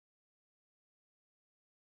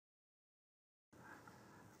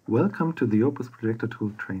Welcome to the OPUS Projektor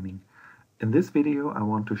tool training. In this video I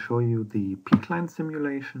want to show you the PClient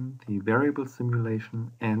simulation, the variable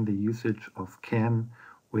simulation and the usage of can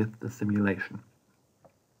with the simulation.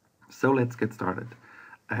 So let's get started.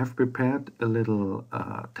 I have prepared a little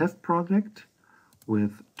test project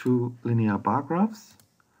with two linear bar graphs.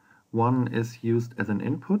 One is used as an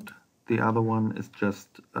input, the other one is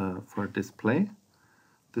just for display.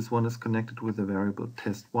 This one is connected with the variable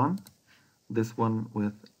test1. This one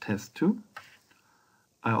with test2.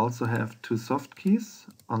 I also have two soft keys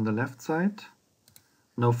on the left side,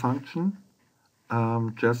 no function,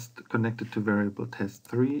 just connected to variable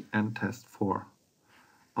test3 and test4.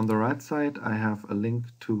 On the right side I have a link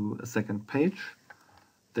to a second page.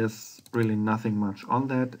 There's really nothing much on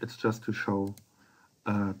that, it's just to show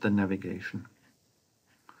the navigation.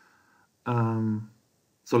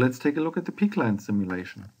 So let's take a look at the PClient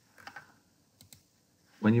simulation.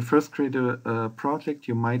 When you first create a project,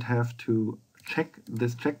 you might have to check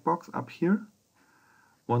this checkbox up here.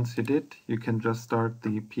 Once you did, you can just start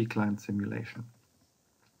the PClient simulation.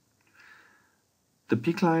 The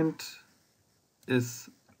PClient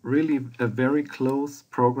is really a very close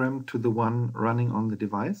program to the one running on the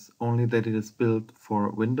device, only that it is built for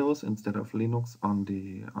Windows instead of Linux on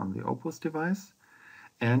the OPUS device.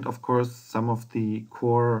 And of course, some of the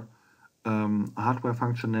core hardware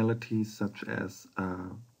functionalities such as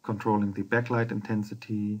controlling the backlight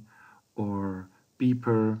intensity or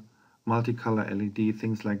beeper, multicolor LED,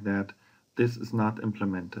 things like that, this is not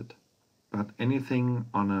implemented. But anything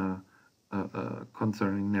on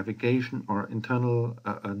concerning navigation or internal,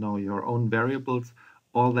 know your own variables,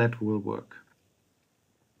 all that will work.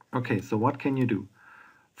 Okay, so what can you do?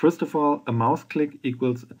 First of all, a mouse click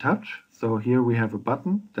equals a touch. So here we have a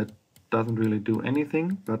button that doesn't really do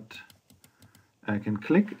anything, but I can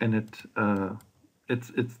click and it's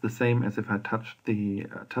the same as if I touched the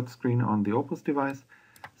touch screen on the OPUS device.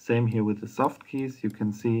 Same here with the soft keys. You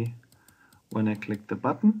can see when I click the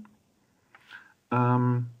button.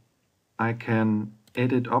 I can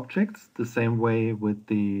edit objects the same way with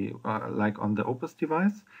the like on the OPUS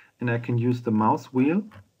device, and I can use the mouse wheel.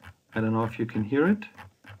 I don't know if you can hear it.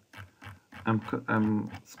 I'm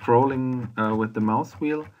scrolling with the mouse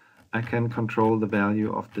wheel. I can control the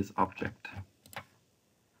value of this object.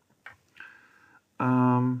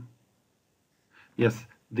 Yes,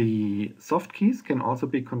 the soft keys can also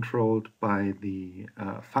be controlled by the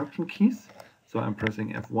function keys. So I'm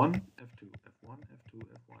pressing F1, F2, F1, F2,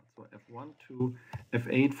 F1. So F1 to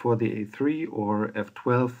F8 for the A3 or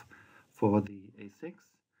F12 for the A6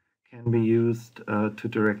 can be used to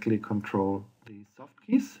directly control the soft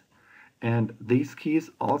keys. And these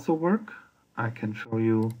keys also work. I can show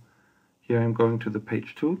you. Here I'm going to the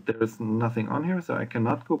page 2. There is nothing on here, so I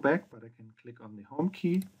cannot go back, but I can click on the home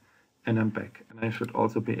key and I'm back. And I should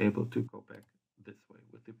also be able to go back this way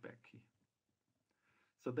with the back key.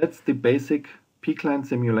 So that's the basic PClient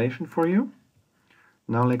simulation for you.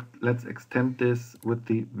 Now let's extend this with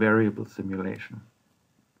the variable simulation.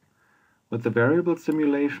 With the variable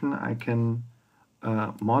simulation, I can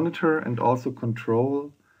monitor and also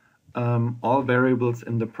control all variables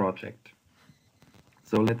in the project.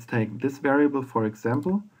 So let's take this variable for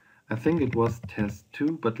example. I think it was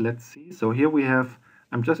test2, but let's see. So here we have,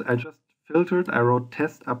 I just filtered, I wrote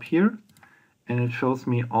test up here, and it shows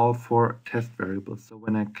me all 4 test variables. So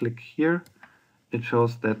when I click here, it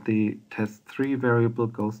shows that the test3 variable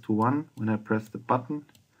goes to 1 when I press the button,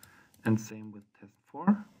 and same with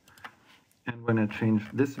test4. And when I change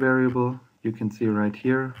this variable, you can see right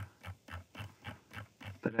here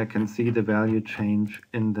that I can see the value change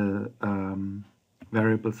in the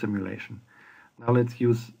variable simulation. Now let's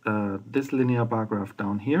use this linear bar graph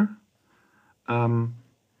down here.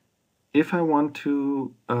 If I want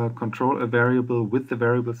to control a variable with the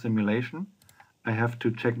variable simulation, I have to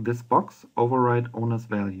check this box, override owner's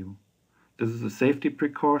value. This is a safety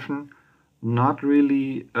precaution, not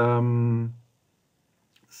really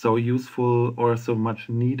so useful or so much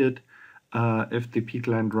needed if the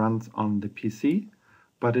PClient runs on the PC.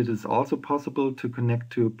 But it is also possible to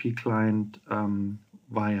connect to a PClient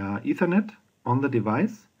via Ethernet on the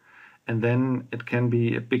device, and then it can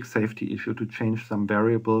be a big safety issue to change some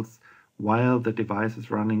variables while the device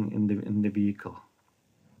is running in the vehicle.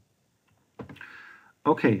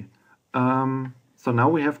 Okay, so now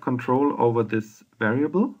we have control over this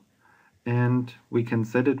variable, and we can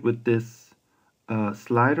set it with this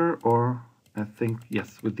slider, or I think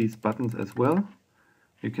yes, with these buttons as well.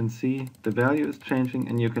 You can see the value is changing,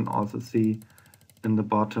 and you can also see in the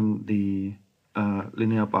bottom the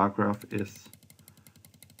linear bar graph is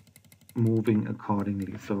moving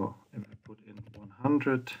accordingly. So if I put in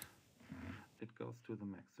 100, it goes to the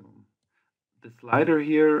maximum. the slider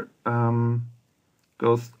here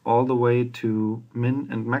goes all the way to min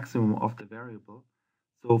and maximum of the variable.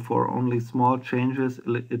 So for only small changes,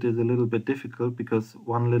 it is a little bit difficult because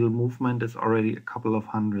one little movement is already a couple of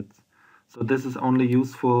hundreds. So this is only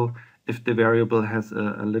useful if the variable has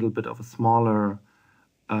a little bit of a smaller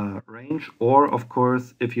range, or of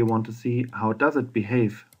course, if you want to see how does it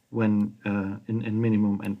behave when in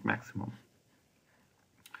minimum and maximum.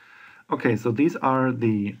 Okay, so these are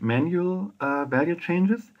the manual value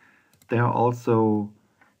changes. There are also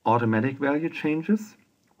automatic value changes.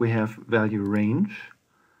 We have value range.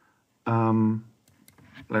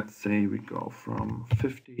 Let's say we go from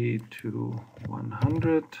 50 to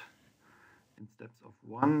 100. In steps of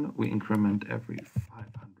 1, we increment every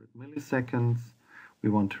 500 milliseconds. We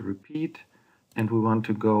want to repeat, and we want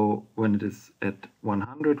to go, when it is at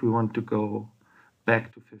 100, we want to go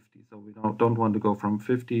back to 50. So we don't want to go from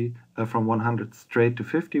 100 straight to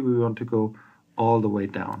 50. We want to go all the way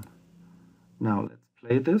down. Now let's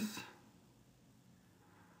play this.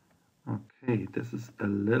 Okay, this is a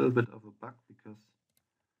little bit of a bug because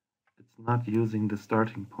it's not using the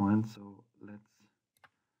starting point. So let's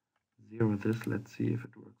zero this. Let's see if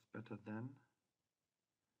it works better then.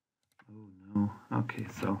 Oh no. Okay,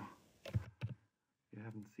 so you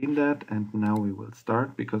haven't seen that, and now we will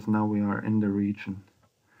start because now we are in the region.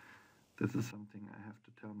 This is something I have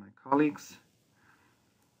to tell my colleagues.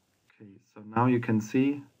 Okay, so now you can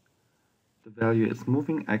see the value is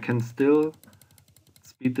moving. I can still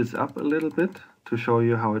speed this up a little bit to show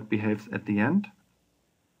you how it behaves at the end.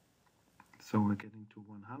 So we're getting to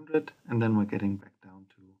 100, and then we're getting back down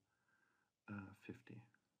to 50.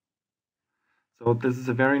 So this is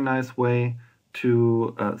a very nice way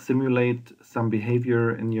to simulate some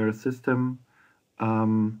behavior in your system,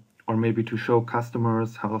 or maybe to show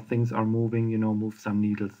customers how things are moving, you know, move some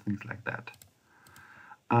needles, things like that.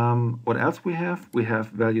 What else we have? We have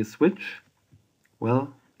value switch.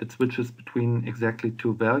 Well, it switches between exactly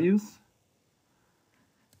two values.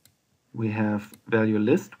 We have value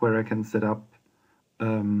list, where I can set up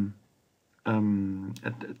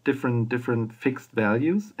different fixed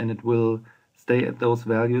values, and it will stay at those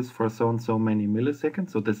values for so and so many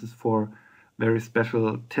milliseconds. So this is for very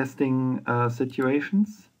special testing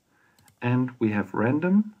situations. And we have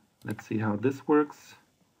random. Let's see how this works.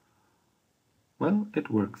 Well, it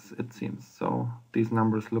works, it seems. So these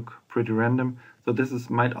numbers look pretty random. So this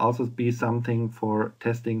might also be something for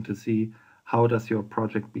testing to see how does your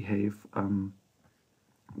project behave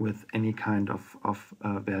with any kind of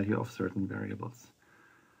value of certain variables.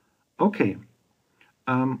 Okay,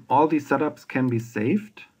 all these setups can be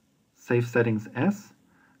saved, save settings as,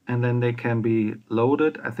 and then they can be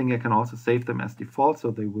loaded. I think I can also save them as default, so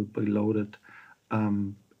they will be loaded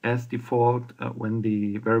as default when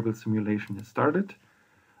the variable simulation is started.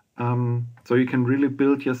 So you can really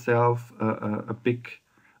build yourself a big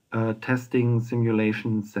testing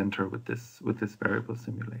simulation center with this variable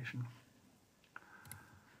simulation.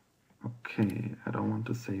 Okay, I don't want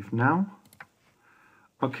to save now.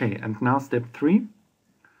 Okay, and now step 3.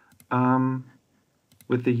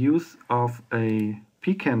 With the use of a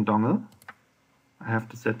PCAN dongle, I have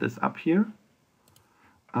to set this up here.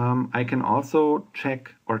 I can also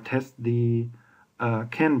check or test the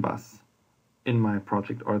CAN bus in my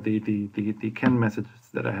project, or the CAN messages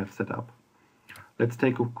that I have set up. Let's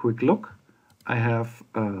take a quick look. I have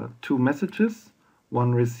 2 messages,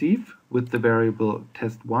 one receive with the variable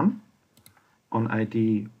test1 on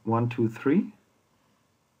ID 123,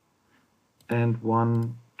 and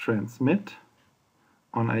one transmit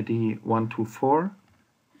on ID 124,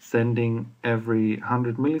 sending every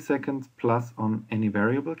 100 milliseconds plus on any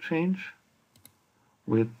variable change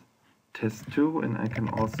with test2, and I can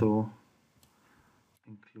also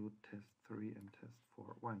include test3 and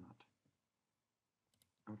test4. Why not?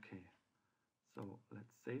 Okay, so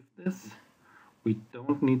let's save this. We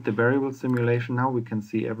don't need the variable simulation now. We can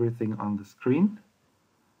see everything on the screen.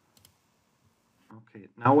 Okay,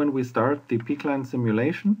 now when we start the PClient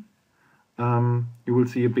simulation, you will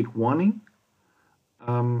see a big warning,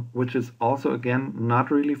 which is also, again, not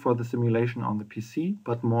really for the simulation on the PC,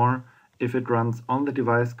 but more if it runs on the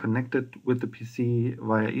device connected with the PC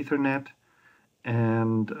via Ethernet.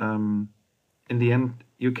 And in the end,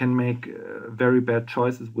 you can make very bad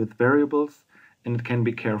choices with variables, and it can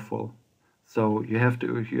be careful. So you have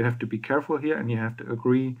to be careful here, and you have to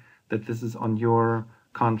agree that this is on your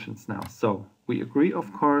conscience now. So we agree,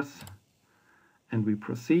 of course, and we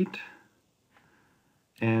proceed,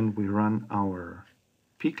 and we run our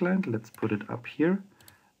PClient. Let's put it up here,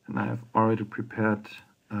 and I have already prepared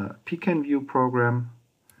a PCAN view program.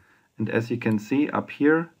 And as you can see up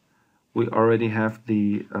here, we already have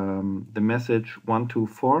the message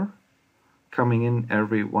 124 coming in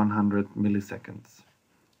every 100 milliseconds.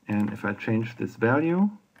 And if I change this value,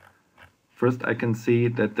 first I can see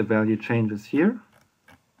that the value changes here,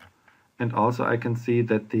 and also I can see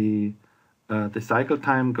that the cycle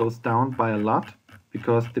time goes down by a lot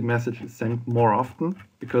because the message is sent more often,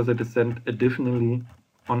 because it is sent additionally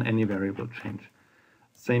on any variable change.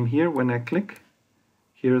 Same here, when I click,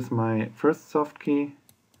 here's my first soft key,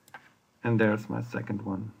 and there's my second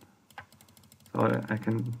one. So I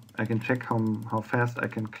can check how fast I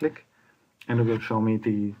can click, and it will show me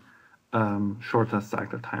the shorter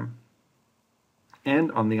cycle time.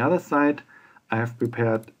 And on the other side, I have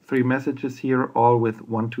prepared 3 messages here, all with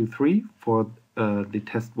 1, 2, 3 for the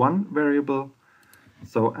test1 variable.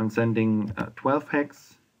 So I'm sending 12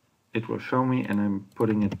 hex, it will show me, and I'm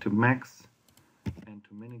putting it to max and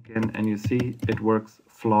to min again, and you see it works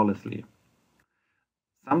flawlessly.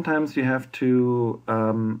 Sometimes you have to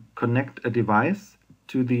connect a device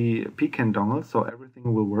to the PClient dongle so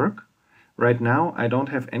everything will work. Right now I don't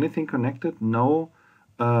have anything connected, no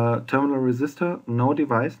terminal resistor, no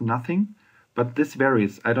device, nothing. But this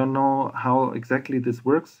varies. I don't know how exactly this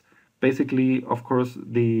works. Basically, of course,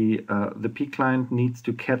 the PClient needs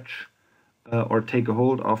to catch or take a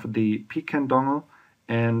hold of the PClient dongle,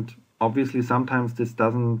 and obviously sometimes this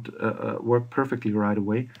doesn't work perfectly right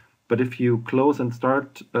away. But if you close and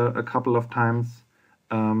start a couple of times,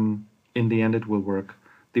 in the end it will work.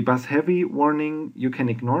 The bus heavy warning you can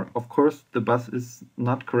ignore. Of course, the bus is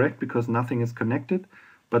not correct because nothing is connected,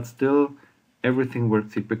 but still everything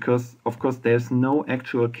works here because, of course, there's no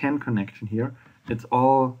actual CAN connection here. It's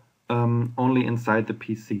all only inside the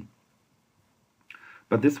PC.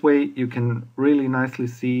 But this way you can really nicely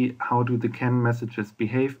see how do the CAN messages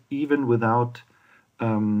behave even without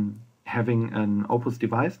having an OPUS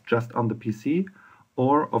device just on the PC,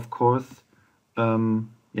 or of course,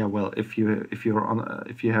 yeah, well, if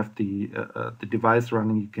you have the device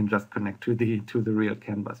running, you can just connect to the real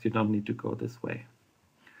CAN bus. You don't need to go this way.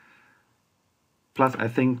 Plus, I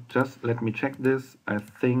think, just let me check this, I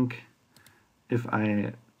think if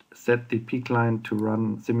I set the PClient to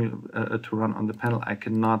run on the panel, I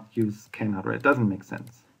cannot use CAN hardware. It doesn't make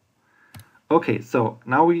sense. Okay, so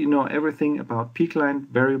now we know everything about PClient,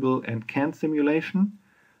 variable, and CAN simulation.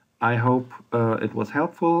 I hope it was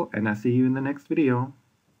helpful, and I see you in the next video.